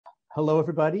Hello,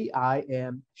 everybody. I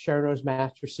am Strenuous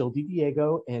Master Syl Di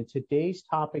Diego, and today's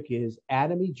topic is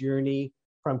ATOMY Journey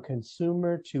from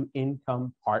Consumer to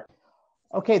Income Part.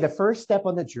 Okay, the first step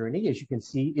on the journey, as you can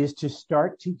see, is to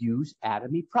start to use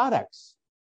ATOMY products.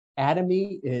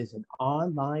 ATOMY is an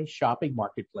online shopping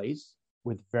marketplace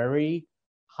with very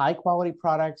high quality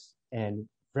products and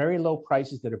very low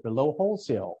prices that are below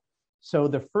wholesale. So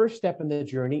the first step in the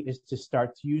journey is to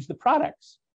start to use the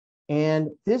products. And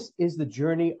this is the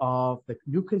journey of the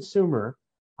new consumer.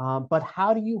 But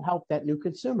how do you help that new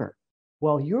consumer?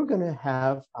 Well, you're going to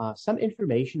have some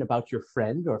information about your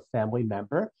friend or family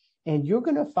member, and you're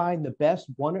going to find the best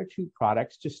one or two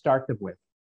products to start them with,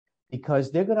 because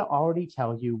they're going to already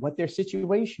tell you what their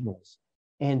situation is.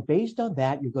 And based on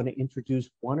that, you're going to introduce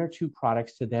one or two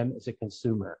products to them as a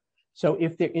consumer. So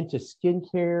if they're into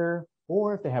skincare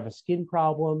or if they have a skin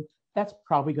problem, that's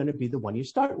probably going to be the one you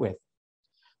start with.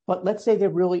 But let's say they're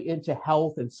really into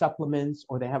health and supplements,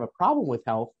 or they have a problem with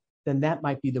health, then that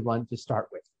might be the one to start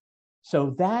with.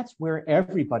 So that's where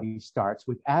everybody starts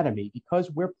with ATOMY, because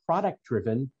we're product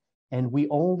driven and we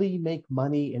only make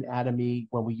money in ATOMY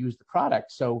when we use the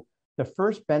product. So the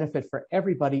first benefit for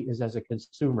everybody is as a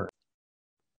consumer.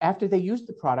 After they use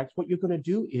the products, what you're going to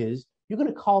do is you're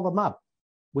going to call them up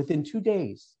within 2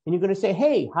 days. And you're going to say,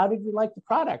 hey, how did you like the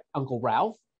product, Uncle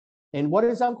Ralph? And what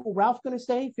is Uncle Ralph going to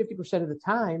say? 50% of the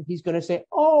time, he's going to say,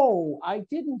 oh, I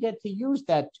didn't get to use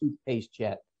that toothpaste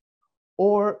yet.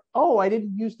 Or, oh, I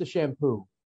didn't use the shampoo.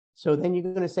 So then you're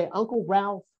going to say, Uncle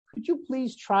Ralph, could you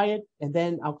please try it? And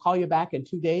then I'll call you back in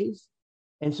 2 days.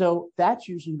 And so that's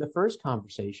usually the first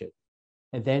conversation.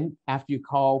 And then after you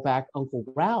call back Uncle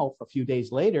Ralph a few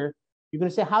days later, you're going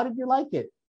to say, how did you like it?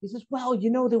 He says, well, you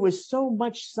know, there was so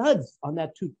much suds on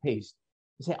that toothpaste.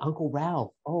 You say, Uncle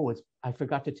Ralph, oh, I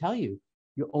forgot to tell you,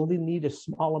 you only need a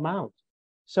small amount.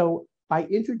 So by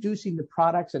introducing the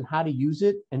products and how to use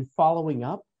it and following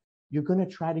up, you're going to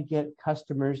try to get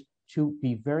customers to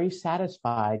be very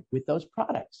satisfied with those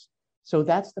products. So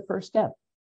that's the first step.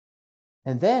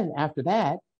 And then after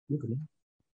that, you're going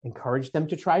to encourage them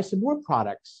to try some more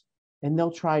products. And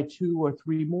they'll try 2 or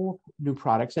 3 more new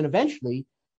products. And eventually,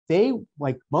 they,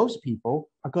 like most people,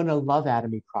 are going to love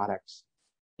ATOMY products.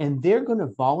 And they're going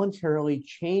to voluntarily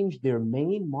change their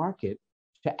main market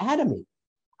to ATOMY.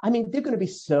 I mean, they're going to be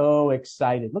so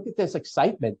excited. Look at this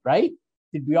excitement, right?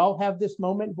 Did we all have this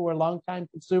moment who are longtime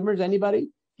consumers? Anybody?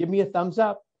 Give me a thumbs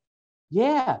up.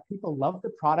 Yeah, people love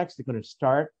the products. They're going to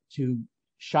start to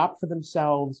shop for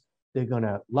themselves. They're going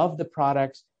to love the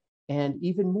products. And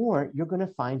even more, you're going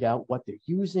to find out what they're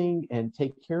using and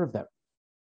take care of them.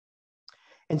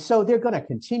 And so they're going to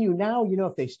continue now. You know,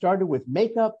 if they started with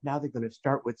makeup, now they're going to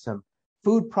start with some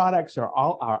food products or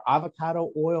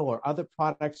avocado oil or other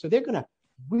products. So they're going to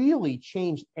really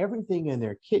change everything in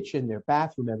their kitchen, their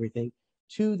bathroom, everything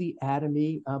to the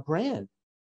ATOMY brand.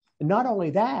 And not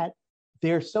only that,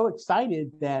 they're so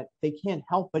excited that they can't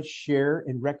help but share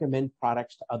and recommend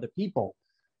products to other people.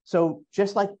 So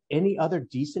just like any other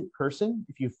decent person,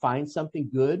 if you find something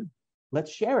good,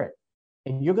 let's share it.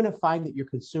 And you're going to find that your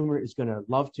consumer is going to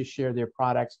love to share their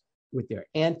products with their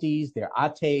aunties, their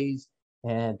ates,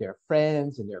 and their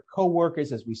friends and their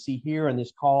coworkers, as we see here on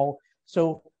this call.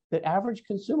 So the average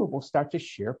consumer will start to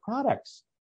share products.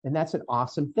 And that's an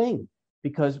awesome thing,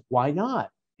 because why not?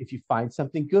 If you find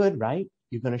something good, right,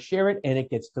 you're going to share it and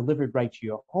it gets delivered right to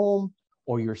your home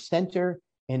or your center.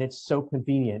 And it's so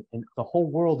convenient. And the whole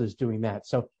world is doing that.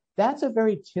 So that's a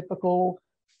very typical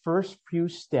first few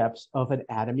steps of an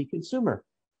ATOMY consumer.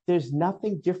 There's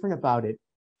nothing different about it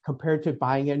compared to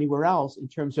buying anywhere else in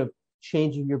terms of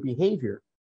changing your behavior.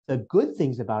 The good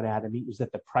things about ATOMY is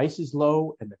that the price is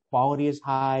low and the quality is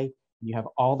high, and you have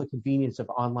all the convenience of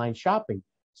online shopping.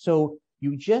 So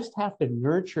you just have to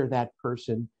nurture that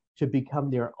person to become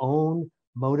their own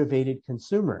motivated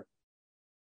consumer.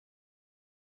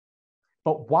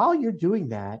 But while you're doing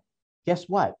that, guess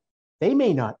what? They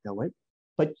may not know it,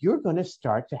 but you're going to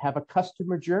start to have a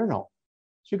customer journal.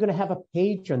 So you're going to have a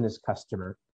page on this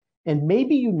customer. And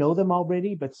maybe you know them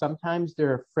already, but sometimes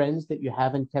there are friends that you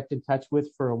haven't kept in touch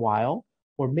with for a while.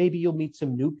 Or maybe you'll meet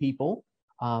some new people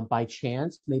by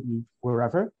chance, maybe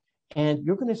wherever. And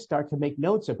you're going to start to make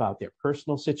notes about their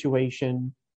personal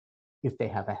situation, if they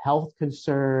have a health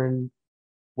concern,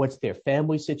 what's their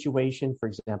family situation. For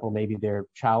example, maybe their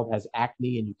child has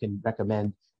acne and you can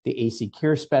recommend the AC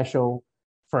Cure special.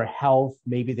 For health,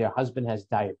 maybe their husband has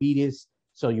diabetes,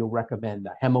 so you'll recommend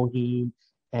the Hemoheme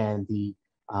and the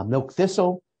milk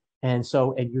thistle. And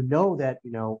you know that,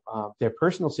 their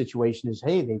personal situation is,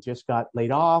 hey, they just got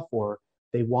laid off or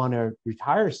they want to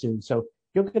retire soon. So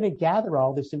you're going to gather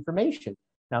all this information.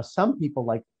 Now, some people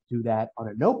like do that on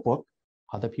a notebook.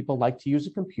 Other people like to use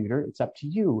a computer. It's up to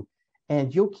you.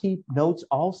 And you'll keep notes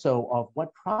also of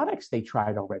what products they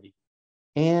tried already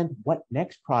and what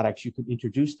next products you can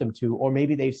introduce them to. Or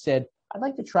maybe they've said, I'd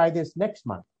like to try this next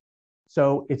month.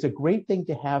 So it's a great thing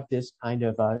to have this kind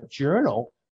of a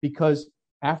journal, because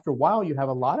after a while, you have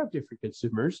a lot of different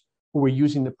consumers who are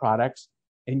using the products,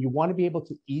 and you want to be able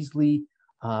to easily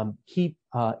keep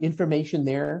information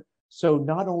there. So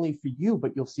not only for you,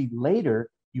 but you'll see later,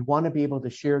 you want to be able to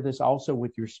share this also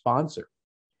with your sponsor.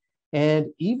 And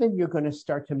even you're going to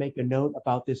start to make a note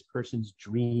about this person's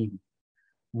dream.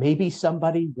 Maybe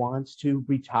somebody wants to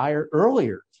retire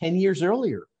earlier, 10 years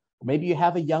earlier. Maybe you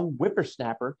have a young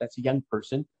whippersnapper, that's a young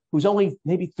person, who's only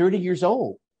maybe 30 years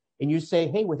old. And you say,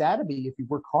 hey, with ATOMY, if you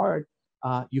work hard,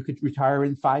 you could retire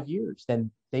in 5 years.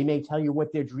 Then they may tell you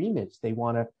what their dream is. They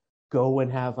want to go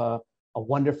and have a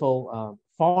wonderful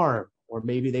farm, or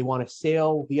maybe they want to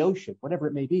sail the ocean, whatever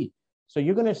it may be. So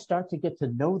you're going to start to get to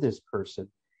know this person.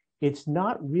 It's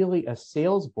not really a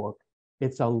sales book.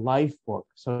 It's a life book.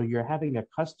 So you're having a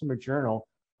customer journal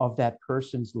of that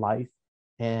person's life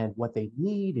and what they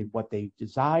need and what they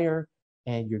desire,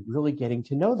 and you're really getting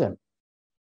to know them.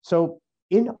 So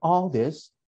in all this,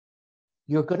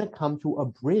 you're going to come to a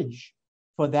bridge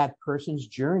for that person's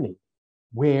journey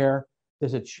where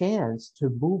there's a chance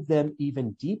to move them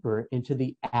even deeper into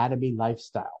the ATOMY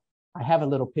lifestyle. I have a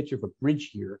little picture of a bridge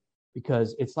here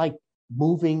because it's like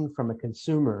moving from a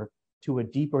consumer to a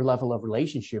deeper level of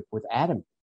relationship with ATOMY.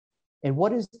 And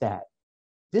what is that?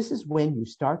 This is when you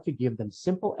start to give them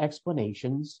simple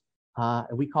explanations.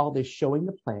 And we call this showing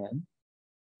the plan.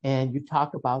 And you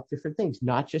talk about different things,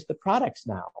 not just the products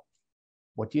now.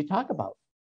 What do you talk about?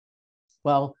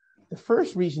 Well, the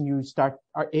first reason you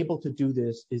are able to do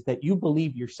this is that you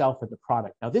believe yourself in the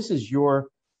product. Now, this is your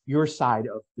side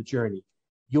of the journey.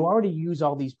 You already use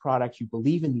all these products. You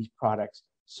believe in these products.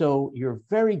 So you're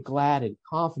very glad and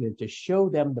confident to show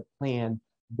them the plan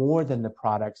more than the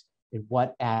products and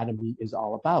what ATOMY is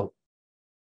all about.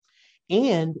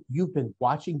 And you've been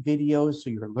watching videos, so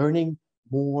you're learning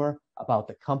more about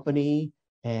the company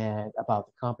and about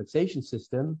the compensation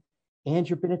system. And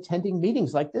you've been attending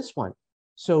meetings like this one.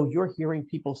 So you're hearing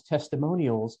people's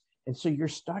testimonials. And so you're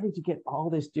starting to get all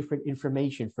this different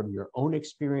information from your own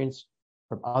experience,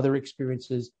 from other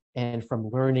experiences, and from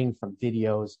learning from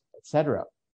videos, etc.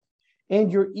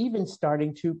 And you're even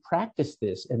starting to practice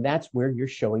this. And that's where you're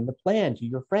showing the plan to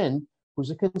your friend who's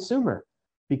a consumer.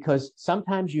 Because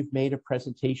sometimes you've made a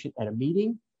presentation at a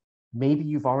meeting. Maybe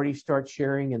you've already started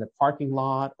sharing in the parking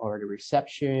lot or at a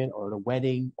reception or at a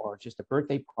wedding or just a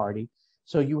birthday party.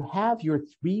 So you have your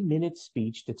 3-minute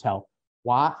speech to tell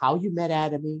how you met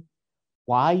ATOMY,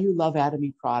 why you love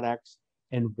ATOMY products,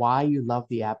 and why you love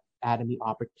the ATOMY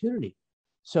opportunity.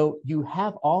 So you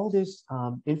have all this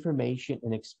information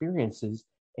and experiences,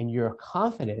 and you're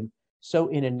confident. So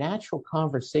in a natural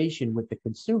conversation with the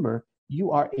consumer,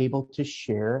 you are able to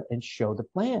share and show the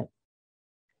plan.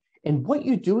 And what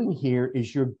you're doing here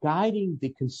is you're guiding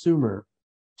the consumer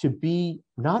to be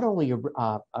not only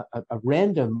a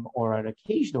random or an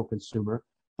occasional consumer,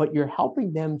 but you're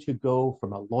helping them to go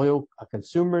from a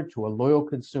consumer to a loyal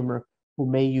consumer who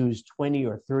may use 20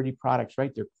 or 30 products,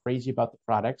 right? They're crazy about the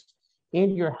products.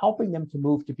 And you're helping them to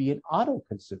move to be an auto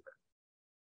consumer.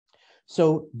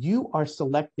 So you are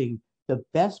selecting the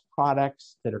best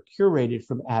products that are curated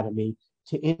from ATOMY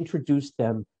to introduce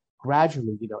them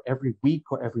gradually. Every week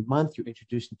or every month, you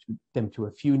introduce them to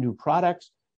a few new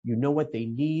products. You know what they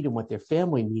need and what their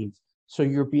family needs. So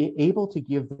you're being able to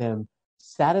give them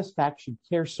satisfaction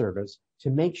care service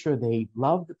to make sure they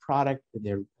love the product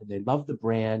and they love the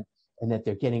brand, and that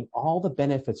they're getting all the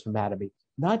benefits from ATOMY,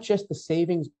 not just the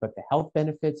savings, but the health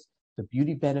benefits, the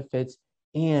beauty benefits,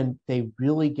 and they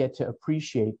really get to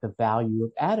appreciate the value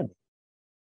of ATOMY.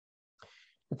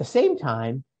 At the same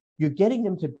time, you're getting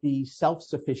them to be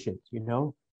self-sufficient.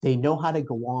 They know how to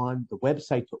go on the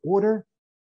website to order.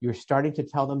 You're starting to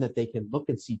tell them that they can look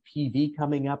and see PV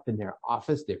coming up in their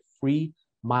office, their free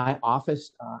My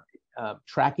Office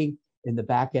tracking in the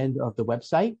back end of the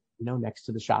website, next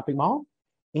to the shopping mall.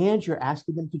 And you're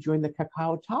asking them to join the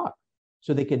Cacao Talk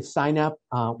so they can sign up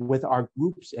with our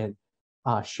groups and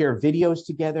share videos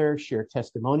together, share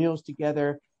testimonials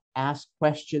together, ask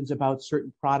questions about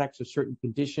certain products or certain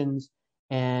conditions,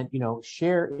 and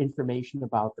share information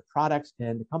about the products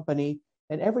and the company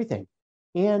and everything.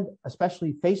 And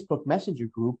especially Facebook Messenger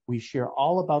group, we share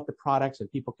all about the products and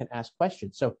people can ask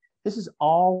questions. So this is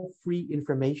all free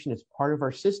information. It's part of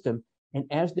our system. And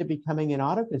as they're becoming an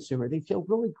auto consumer, they feel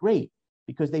really great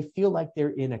because they feel like they're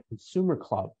in a consumer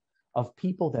club of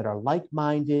people that are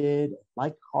like-minded,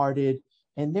 like-hearted,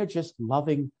 and they're just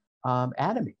loving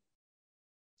ATOMY.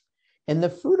 And the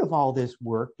fruit of all this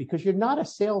work, because you're not a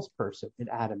salesperson in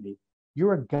ATOMY,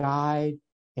 you're a guide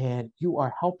and you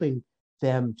are helping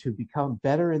them to become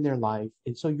better in their life.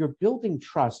 And so you're building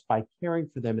trust by caring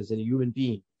for them as a human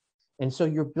being. And so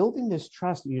you're building this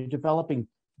trust and you're developing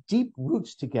deep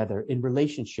roots together in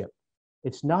relationship.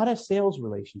 It's not a sales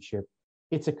relationship.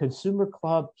 It's a consumer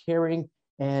club caring.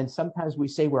 And sometimes we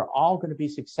say we're all going to be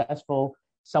successful.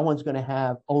 Someone's going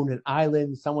to own an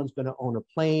island. Someone's going to own a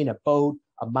plane, a boat,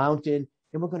 a mountain.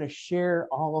 And we're going to share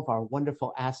all of our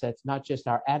wonderful assets, not just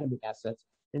our ATOMY assets.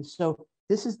 And so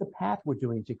this is the path we're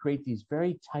doing to create these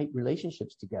very tight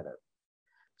relationships together.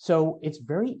 So it's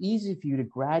very easy for you to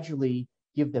gradually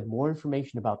give them more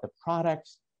information about the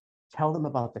products, tell them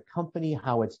about the company,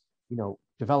 how it's,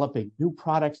 developing new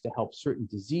products to help certain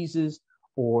diseases,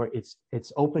 or it's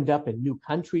opened up in new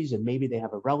countries and maybe they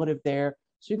have a relative there.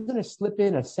 So you're going to slip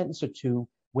in a sentence or two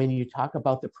when you talk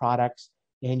about the products,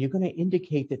 and you're going to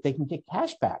indicate that they can get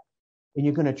cash back. And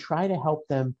you're going to try to help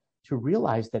them to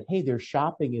realize that, hey, their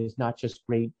shopping is not just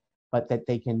great, but that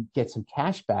they can get some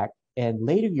cash back. And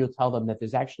later you'll tell them that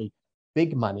there's actually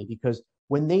big money, because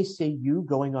when they see you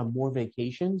going on more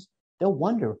vacations, they'll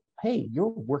wonder, hey, you're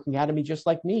working ATOMY just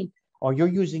like me, or you're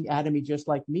using ATOMY just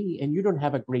like me, and you don't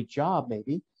have a great job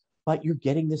maybe, but you're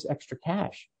getting this extra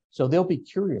cash. So they'll be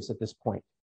curious at this point.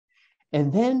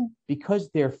 And then because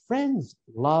their friends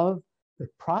love the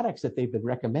products that they've been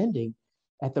recommending,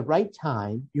 at the right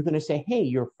time, you're going to say, hey,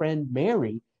 your friend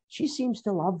Mary, she seems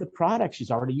to love the product.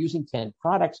 She's already using 10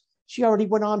 products. She already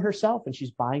went on herself and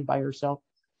she's buying by herself.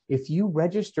 If you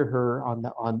register her on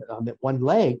that one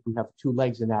leg, we have 2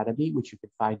 legs in ATOMY, which you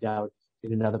can find out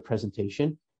in another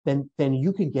presentation, then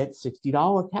you can get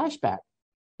 $60 cash back.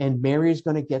 And Mary is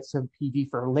going to get some PV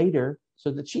for her later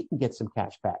so that she can get some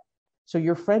cash back. So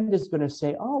your friend is going to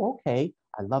say, oh, okay,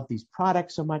 I love these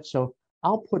products so much, so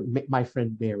I'll put my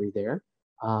friend Mary there.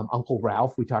 Uncle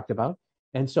Ralph, we talked about.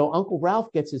 And so Uncle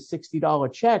Ralph gets his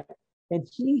 $60 check, and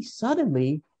he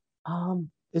suddenly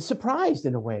is surprised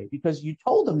in a way, because you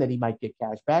told him that he might get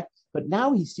cash back, but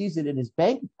now he sees it in his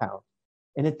bank account.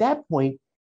 And at that point,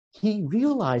 he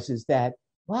realizes that,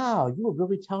 wow, you were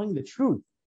really telling the truth.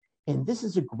 And this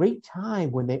is a great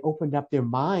time when they opened up their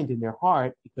mind and their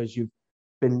heart, because you've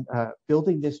been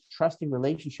building this trusting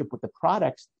relationship with the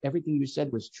products. Everything you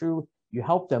said was true. You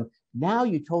helped them. Now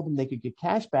you told them they could get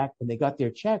cash back and they got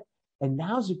their check. And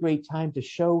now's a great time to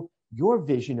show your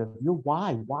vision of your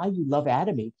why you love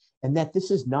ATOMY, and that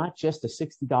this is not just a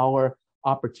 $60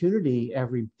 opportunity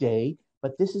every day,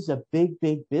 but this is a big,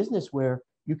 big business where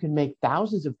you can make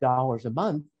thousands of dollars a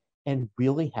month and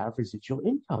really have residual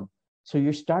income. So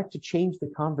you start to change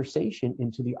the conversation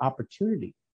into the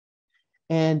opportunity.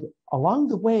 And along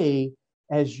the way,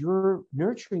 as you're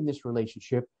nurturing this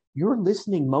relationship, you're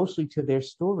listening mostly to their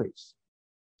stories,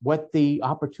 what the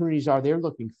opportunities are they're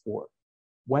looking for,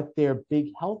 what their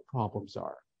big health problems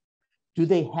are. Do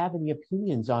they have any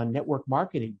opinions on network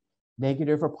marketing,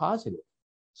 negative or positive?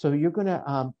 So you're going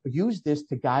to use this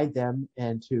to guide them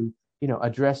and to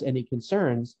address any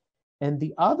concerns. And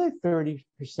the other 30%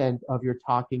 of your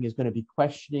talking is going to be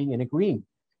questioning and agreeing.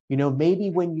 Maybe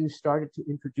when you started to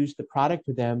introduce the product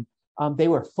to them, they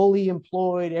were fully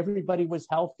employed, everybody was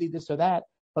healthy, this or that.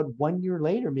 But 1 year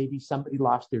later, maybe somebody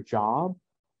lost their job,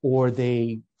 or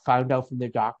they found out from their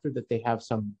doctor that they have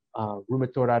some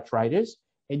rheumatoid arthritis,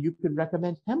 and you could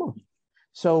recommend HemoHeat.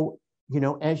 So,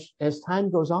 as time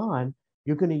goes on,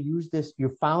 you're going to use this.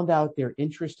 You found out their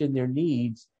interest in their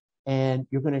needs, and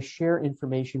you're going to share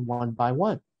information one by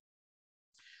one.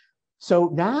 So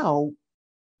now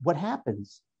what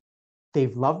happens?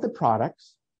 They've loved the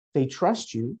products. They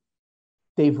trust you.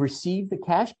 They've received the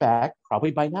cash back.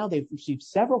 Probably by now they've received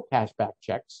several cashback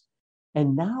checks.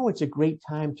 And now it's a great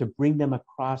time to bring them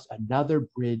across another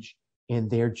bridge in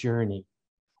their journey.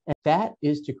 And that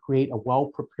is to create a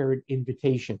well-prepared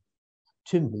invitation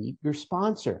to meet your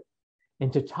sponsor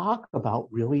and to talk about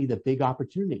really the big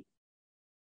opportunity.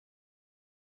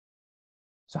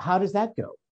 So how does that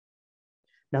go?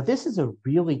 Now, this is a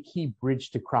really key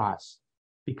bridge to cross,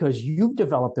 because you've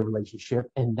developed a relationship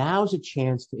and now's a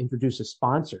chance to introduce a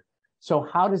sponsor. So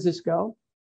how does this go?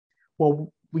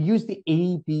 Well, we use the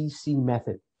ABC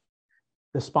method.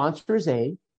 The sponsor is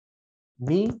A.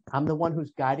 Me, I'm the one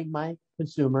who's guiding my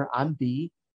consumer. I'm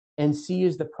B. And C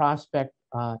is the prospect,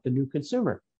 the new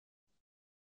consumer.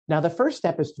 Now, the first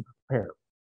step is to prepare.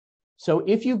 So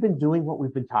if you've been doing what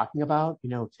we've been talking about,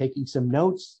 taking some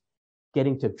notes,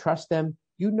 getting to trust them,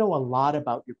 you know a lot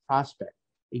about your prospect,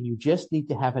 and you just need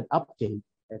to have an update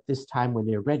at this time when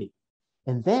they're ready.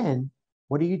 And then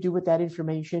what do you do with that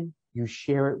information? You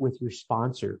share it with your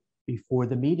sponsor before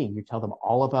the meeting. You tell them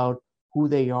all about who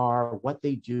they are, what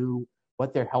they do,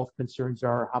 what their health concerns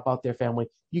are, how about their family.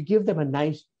 You give them a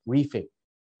nice briefing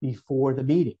before the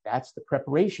meeting. That's the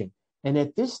preparation. And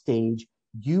at this stage,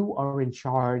 you are in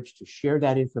charge to share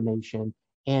that information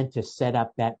and to set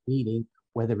up that meeting,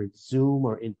 whether it's Zoom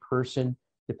or in person,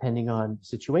 depending on the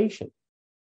situation.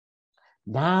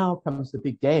 Now comes the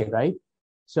big day, right?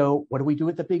 So what do we do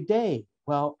at the big day?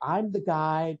 Well, I'm the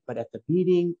guide, but at the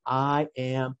meeting, I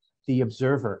am the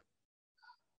observer.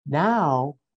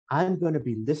 Now I'm going to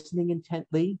be listening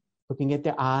intently, looking at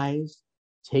their eyes,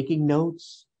 taking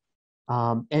notes.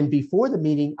 And before the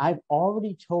meeting, I've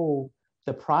already told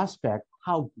the prospect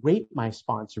how great my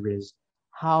sponsor is,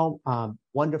 how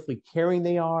wonderfully caring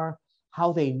they are,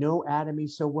 how they know ATOMY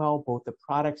so well, both the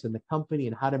products and the company,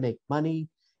 and how to make money,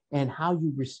 and how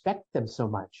you respect them so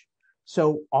much.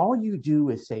 So all you do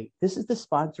is say, this is the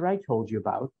sponsor I told you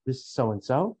about, this is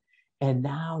so-and-so, and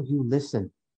now you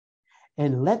listen.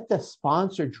 And let the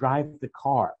sponsor drive the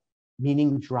car,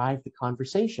 meaning drive the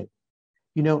conversation.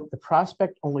 You know, the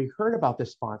prospect only heard about the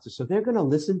sponsor, so they're going to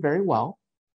listen very well.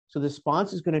 So the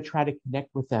sponsor is going to try to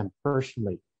connect with them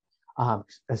personally,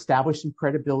 establish some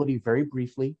credibility very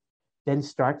briefly, then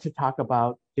start to talk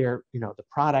about their, the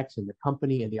products and the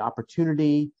company and the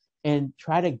opportunity, and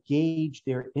try to gauge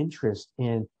their interest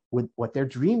in what their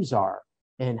dreams are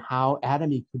and how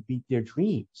ATOMY could beat their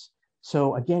dreams.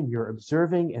 So again, you're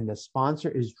observing and the sponsor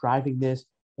is driving this,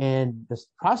 and the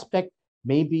prospect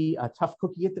may be a tough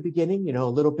cookie at the beginning, a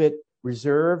little bit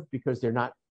reserved because they're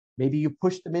not, maybe you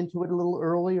push them into it a little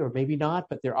early or maybe not,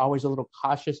 but they're always a little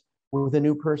cautious with a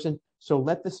new person. So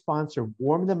let the sponsor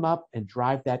warm them up and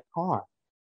drive that car.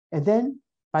 And then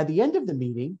by the end of the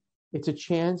meeting, it's a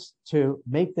chance to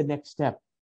make the next step,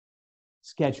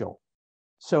 schedule.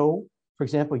 So for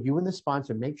example, you and the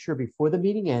sponsor make sure before the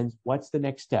meeting ends, what's the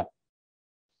next step?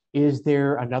 Is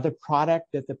there another product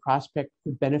that the prospect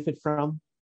could benefit from?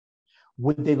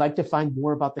 Would they like to find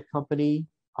more about the company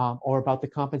or about the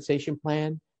compensation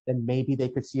plan? Then maybe they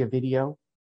could see a video.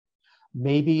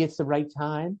 Maybe it's the right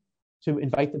time to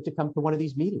invite them to come to one of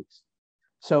these meetings.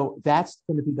 So that's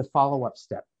going to be the follow-up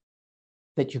step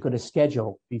that you're going to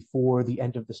schedule before the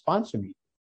end of the sponsor meeting.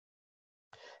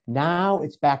 Now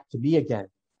it's back to me again.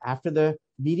 After the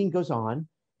meeting goes on,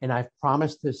 and I've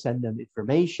promised to send them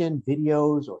information,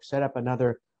 videos, or set up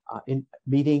another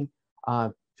meeting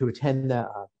to attend the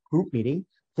group meeting,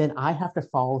 then I have to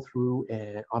follow through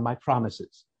on my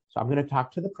promises. So I'm going to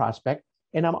talk to the prospect,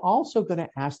 and I'm also going to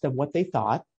ask them what they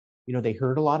thought. They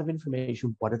heard a lot of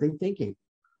information. What are they thinking?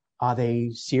 Are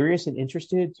they serious and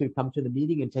interested to come to the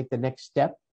meeting and take the next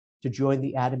step to join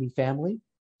the ATOMY family?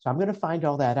 So I'm going to find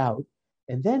all that out.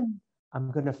 And then I'm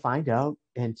going to find out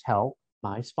and tell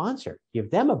my sponsor,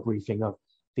 give them a briefing of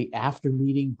the after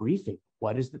meeting briefing.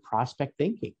 What is the prospect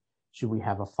thinking? Should we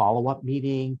have a follow-up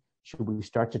meeting? Should we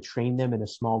start to train them in a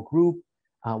small group?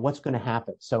 What's going to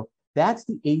happen? So that's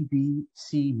the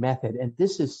ABC method. And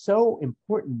this is so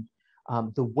important,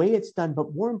 the way it's done,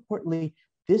 but more importantly,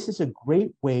 this is a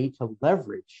great way to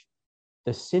leverage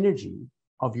the synergy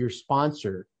of your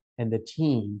sponsor and the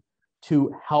team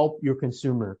to help your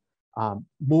consumer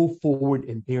move forward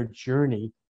in their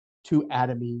journey to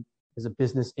ATOMY as a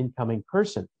business incoming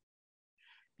person.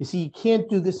 You see, you can't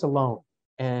do this alone.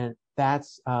 And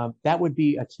that would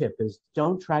be a tip, is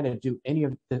don't try to do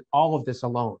all of this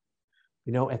alone.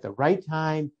 At the right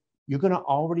time, you're going to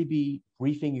already be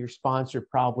briefing your sponsor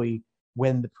probably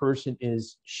when the person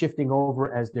is shifting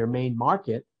over as their main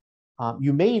market.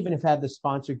 You may even have had the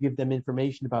sponsor give them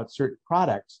information about certain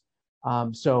products.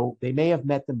 So they may have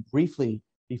met them briefly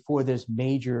before this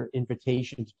major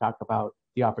invitation to talk about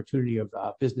the opportunity of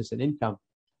business and income.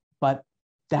 But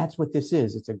that's what this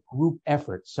is. It's a group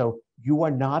effort. So you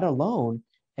are not alone.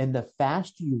 And the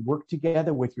faster you work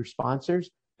together with your sponsors,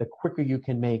 the quicker you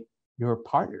can make your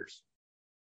partners.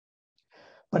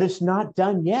 But it's not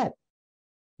done yet.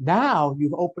 Now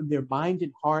you've opened their mind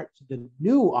and heart to the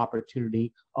new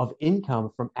opportunity of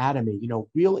income from ATOMY.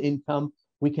 Real income.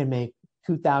 We can make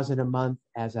 $2,000 a month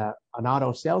as an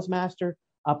auto sales master,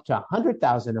 up to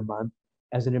 $100,000 a month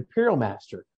as an imperial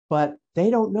master. But they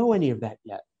don't know any of that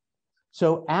yet.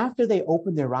 So after they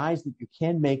open their eyes that you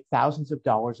can make thousands of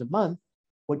dollars a month,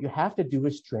 what you have to do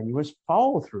is strenuous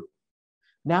follow through.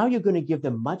 Now you're going to give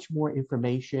them much more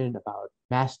information about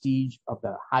prestige of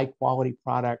the high quality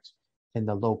products and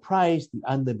the low price, the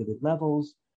unlimited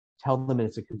levels. Tell them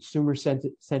it's a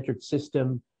consumer-centered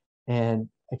system, and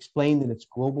explain that it's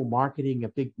global marketing, a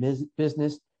big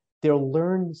business. They'll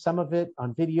learn some of it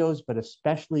on videos, but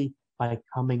especially by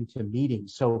coming to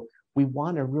meetings. So we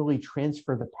want to really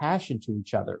transfer the passion to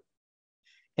each other.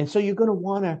 And so you're going to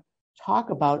want to talk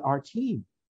about our team,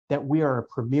 that we are a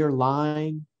premier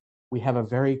line. We have a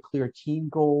very clear team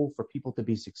goal for people to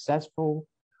be successful.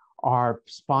 Our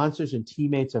sponsors and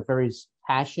teammates are very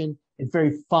passionate and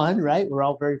very fun, right? We're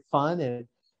all very fun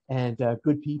and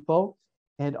good people.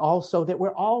 And also that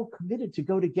we're all committed to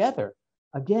go together.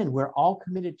 Again, we're all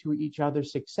committed to each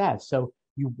other's success. So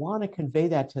you want to convey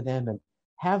that to them and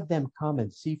have them come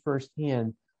and see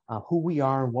firsthand who we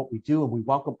are and what we do. And we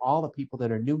welcome all the people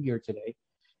that are new here today.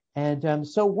 And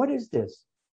so what is this?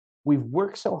 We've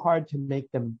worked so hard to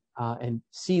make them and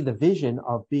see the vision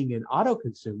of being an auto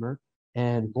consumer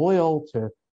and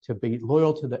to be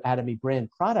loyal to the ATOMY brand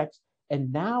products.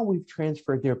 And now we've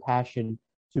transferred their passion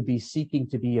to be seeking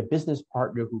to be a business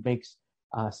partner who makes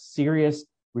serious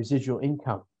residual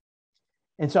income.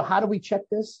 And so how do we check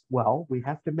this? Well, we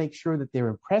have to make sure that they're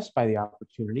impressed by the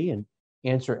opportunity and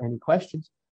answer any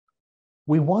questions.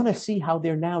 We want to see how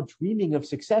they're now dreaming of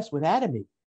success with ATOMY.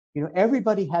 You know,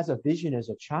 everybody has a vision as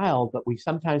a child, but we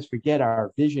sometimes forget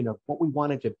our vision of what we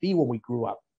wanted to be when we grew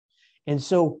up. And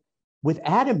so with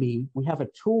ATOMY, we have a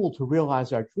tool to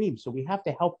realize our dreams. So we have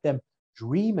to help them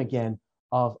dream again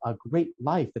of a great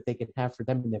life that they can have for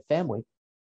them and their family.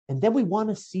 And then we want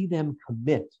to see them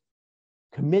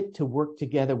commit to work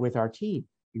together with our team,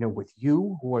 you know, with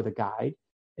you who are the guide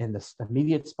and the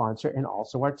immediate sponsor and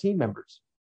also our team members.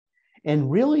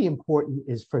 And really important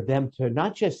is for them to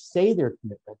not just say their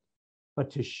commitment,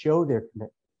 but to show their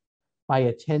commitment by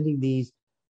attending these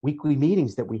weekly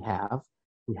meetings that we have.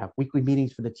 We have weekly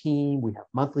meetings for the team. We have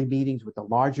monthly meetings with the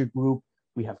larger group.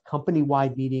 We have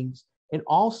company-wide meetings, and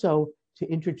also to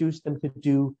introduce them to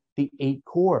do the 8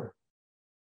 core.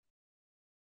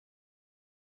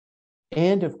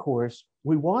 And of course,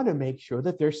 we want to make sure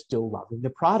that they're still loving the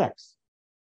products.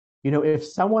 You know, if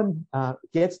someone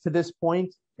gets to this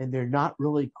point and they're not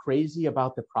really crazy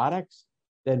about the products,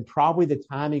 then probably the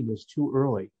timing was too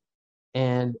early.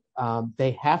 And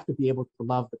they have to be able to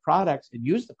love the products and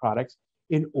use the products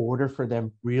in order for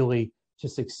them really to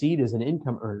succeed as an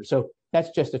income earner. So that's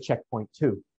just a checkpoint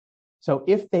too. So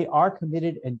if they are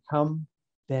committed and come,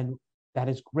 then that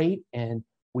is great. And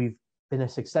we've been a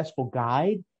successful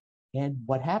guide. And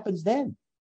what happens then?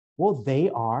 Well, they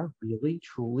are really,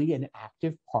 truly an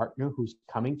active partner who's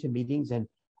coming to meetings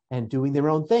and doing their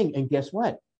own thing. And guess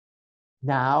what?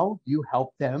 Now you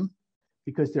help them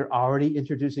because they're already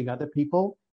introducing other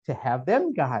people to have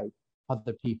them guide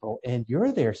other people, and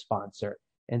you're their sponsor.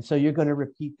 And so you're going to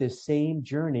repeat this same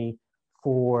journey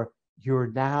for your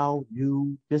now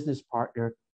new business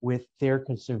partner with their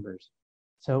consumers.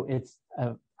 So it's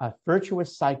a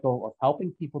virtuous cycle of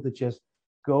helping people to just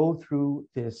go through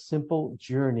this simple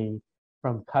journey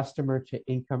from customer to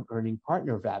income earning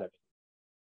partner of ATOMY.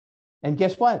 And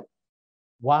guess what?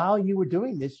 While you were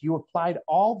doing this, you applied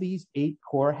all these 8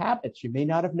 core habits. You may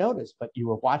not have noticed, but you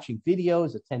were watching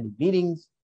videos, attending meetings,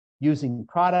 using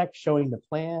products, showing the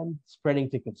plan, spreading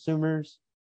to consumers,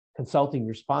 consulting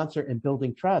your sponsor, and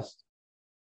building trust.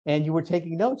 And you were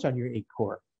taking notes on your 8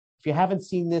 core. If you haven't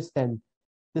seen this, then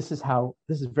this is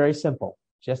very simple,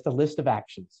 just a list of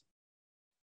actions.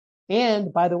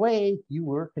 And by the way, you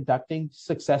were conducting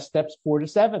success steps 4 to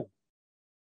 7.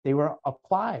 They were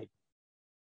applied.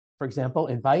 For example,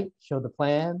 invite, show the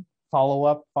plan, follow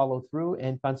up, follow through,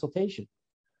 and consultation.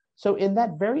 So in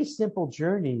that very simple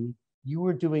journey, you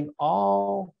were doing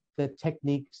all the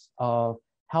techniques of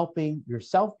helping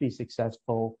yourself be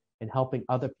successful and helping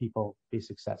other people be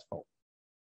successful.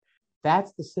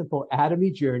 That's the simple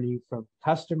ATOMY journey from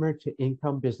customer to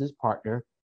income business partner.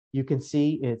 You can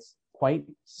see it's quite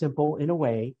simple in a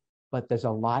way, but there's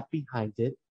a lot behind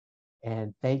it.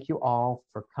 And thank you all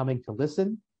for coming to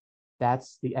listen.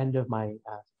 That's the end of my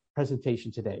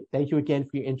presentation today. Thank you again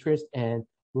for your interest, and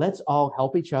let's all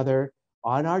help each other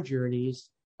on our journeys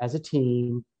as a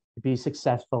team to be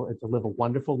successful and to live a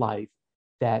wonderful life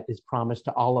that is promised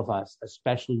to all of us,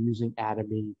 especially using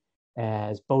ATOMY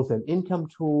as both an income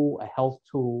tool, a health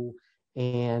tool,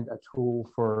 and a tool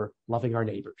for loving our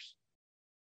neighbors.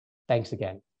 Thanks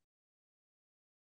again.